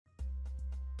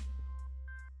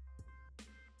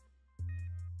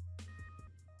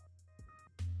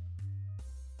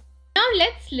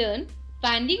let's learn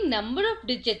finding number of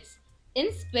digits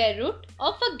in square root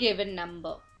of a given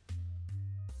number.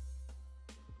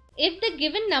 If the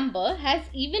given number has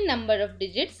even number of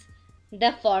digits,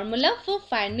 the formula for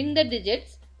finding the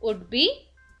digits would be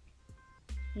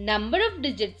number of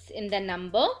digits in the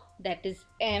number, that is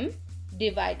m,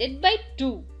 divided by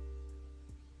 2.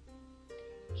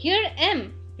 Here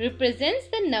m represents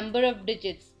the number of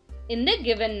digits in the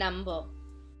given number.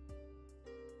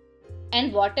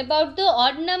 And what about the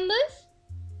odd numbers?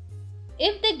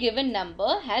 If the given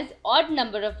number has odd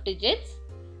number of digits,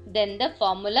 then the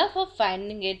formula for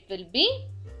finding it will be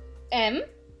m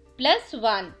plus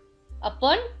 1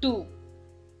 upon 2.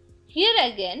 Here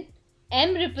again,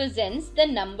 m represents the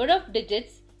number of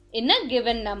digits in a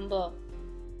given number.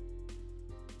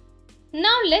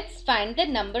 Now let's find the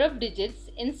number of digits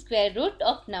in square root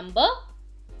of number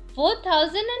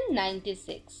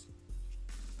 4096.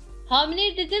 How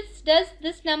many digits does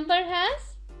this number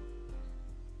has?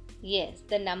 Yes,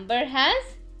 the number has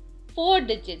 4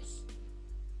 digits.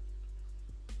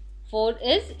 4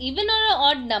 is even or an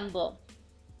odd number?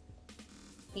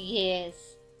 Yes,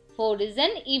 4 is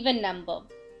an even number.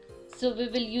 So we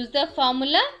will use the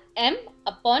formula m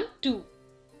upon 2.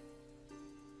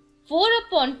 4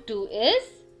 upon 2 is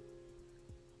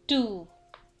 2.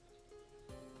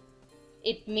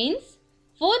 It means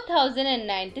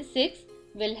 4096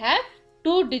 will have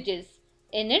 2 digits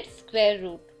in its square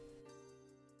root.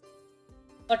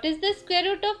 What is the square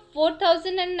root of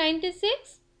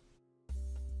 4096?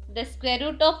 The square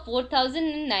root of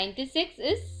 4096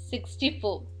 is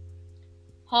 64.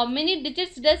 How many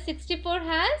digits does 64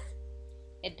 has?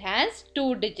 It has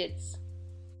 2 digits.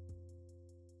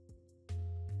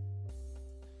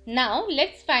 Now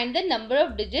let's find the number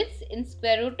of digits in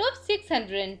square root of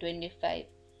 625.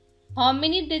 How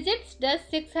many digits does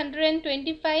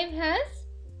 625 has?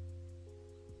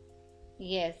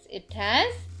 Yes, it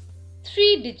has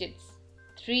 3 digits.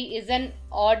 3 is an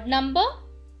odd number.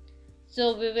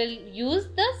 So we will use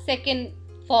the second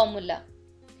formula.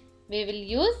 We will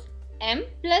use m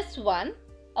plus 1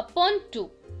 upon 2.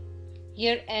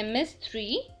 Here m is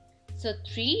 3. So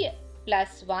 3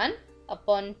 plus 1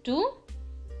 upon 2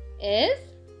 is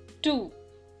 2.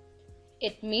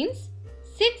 It means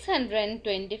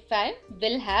 625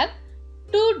 will have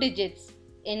 2 digits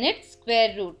in its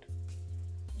square root.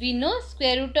 We know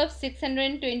square root of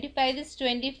 625 is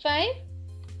 25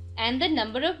 and the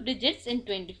number of digits in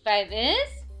 25 is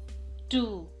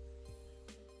 2.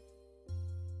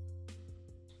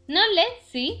 Now let's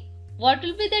see what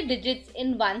will be the digits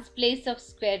in ones place of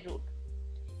square root.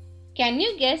 Can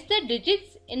you guess the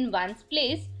digits in ones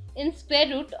place in square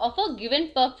root of a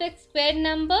given perfect square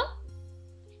number?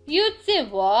 You'd say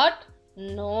what?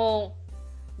 No.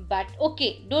 But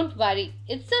okay, don't worry.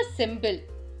 It's so simple.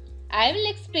 I will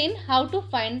explain how to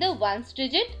find the ones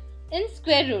digit in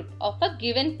square root of a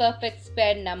given perfect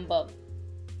square number.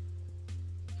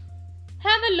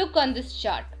 Have a look on this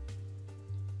chart.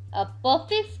 A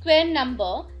perfect square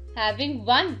number having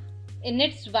 1 in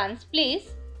its ones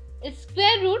place, its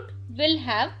square root will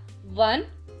have 1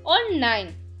 or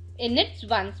 9 in its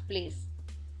ones place.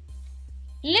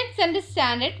 Let's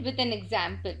understand it with an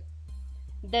example.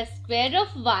 The square of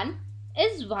 1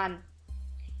 is 1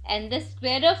 and the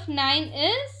square of 9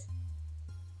 is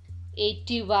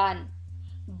 81.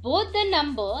 Both the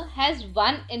number has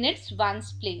 1 in its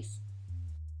ones place.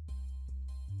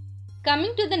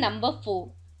 Coming to the number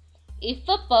 4. If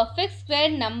a perfect square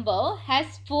number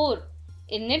has 4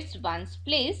 in its ones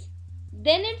place,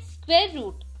 then its square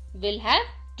root will have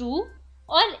 2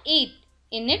 or 8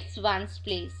 in its ones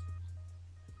place.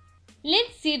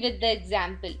 Let's see with the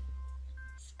example.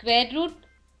 Square root,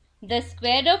 the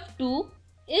square of 2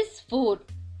 is 4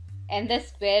 and the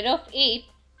square of 8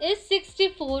 is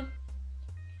 64.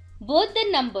 Both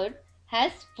the number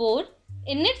has 4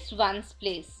 in its ones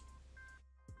place.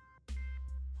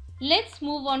 Let's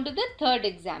move on to the third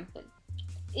example.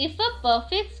 If a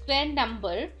perfect square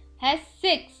number has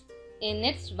 6 in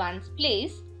its ones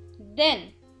place,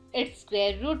 then its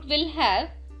square root will have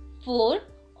 4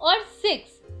 or 6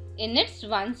 in its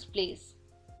ones place.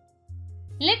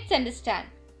 Let's understand.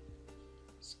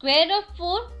 Square of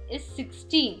 4 is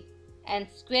 16 and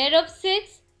square of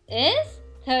 6 is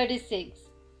 36.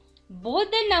 Both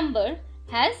the number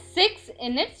has 6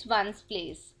 in its ones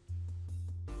place.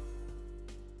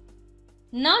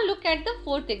 Now look at the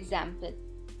fourth example.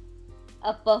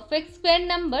 A perfect square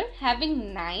number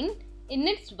having 9 in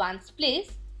its ones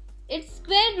place, its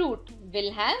square root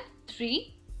will have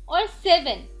 3 or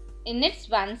 7 in its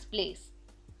ones place.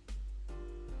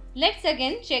 Let's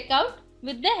again check out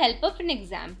with the help of an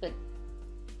example.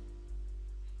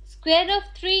 Square of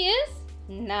 3 is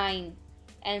 9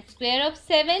 and square of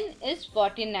 7 is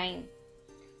 49.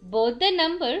 Both the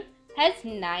number has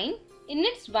 9 in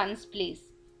its ones place.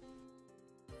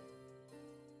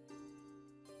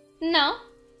 Now,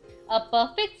 a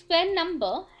perfect square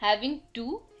number having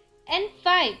 2 and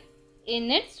 5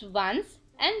 in its ones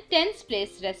and tens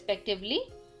place respectively,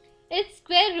 its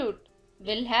square root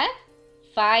will have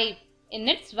 5 in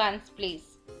its ones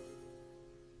place.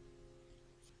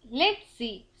 Let's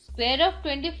see, square of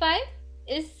 25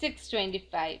 is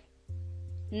 625.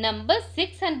 Number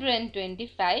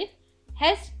 625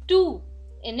 has 2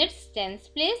 in its tens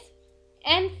place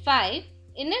and 5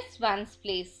 in its ones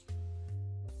place.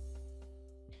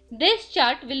 This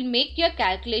chart will make your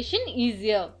calculation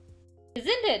easier,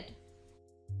 isn't it?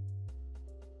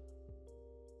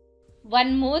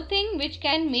 One more thing which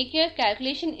can make your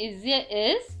calculation easier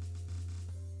is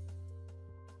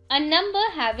a number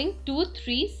having 2,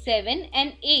 3, 7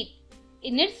 and 8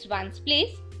 in its ones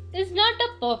place is not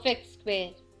a perfect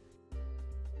square.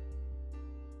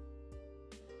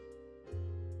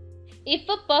 If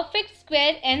a perfect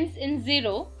square ends in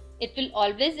 0, it will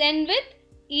always end with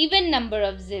even number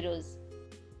of zeros.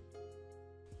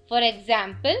 For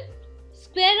example,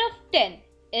 square of 10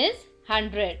 is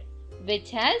 100,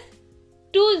 which has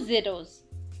 2 zeros.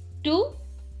 2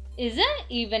 is an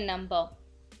even number.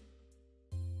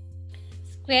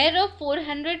 Square of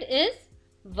 400 is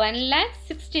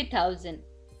 1,60,000.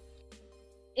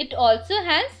 It also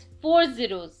has 4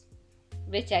 zeros,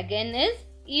 which again is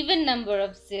even number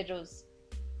of zeros.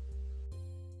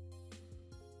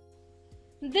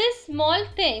 These small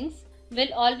things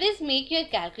will always make your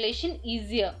calculation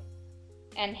easier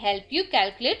and help you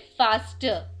calculate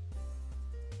faster.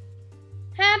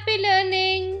 Happy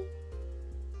learning!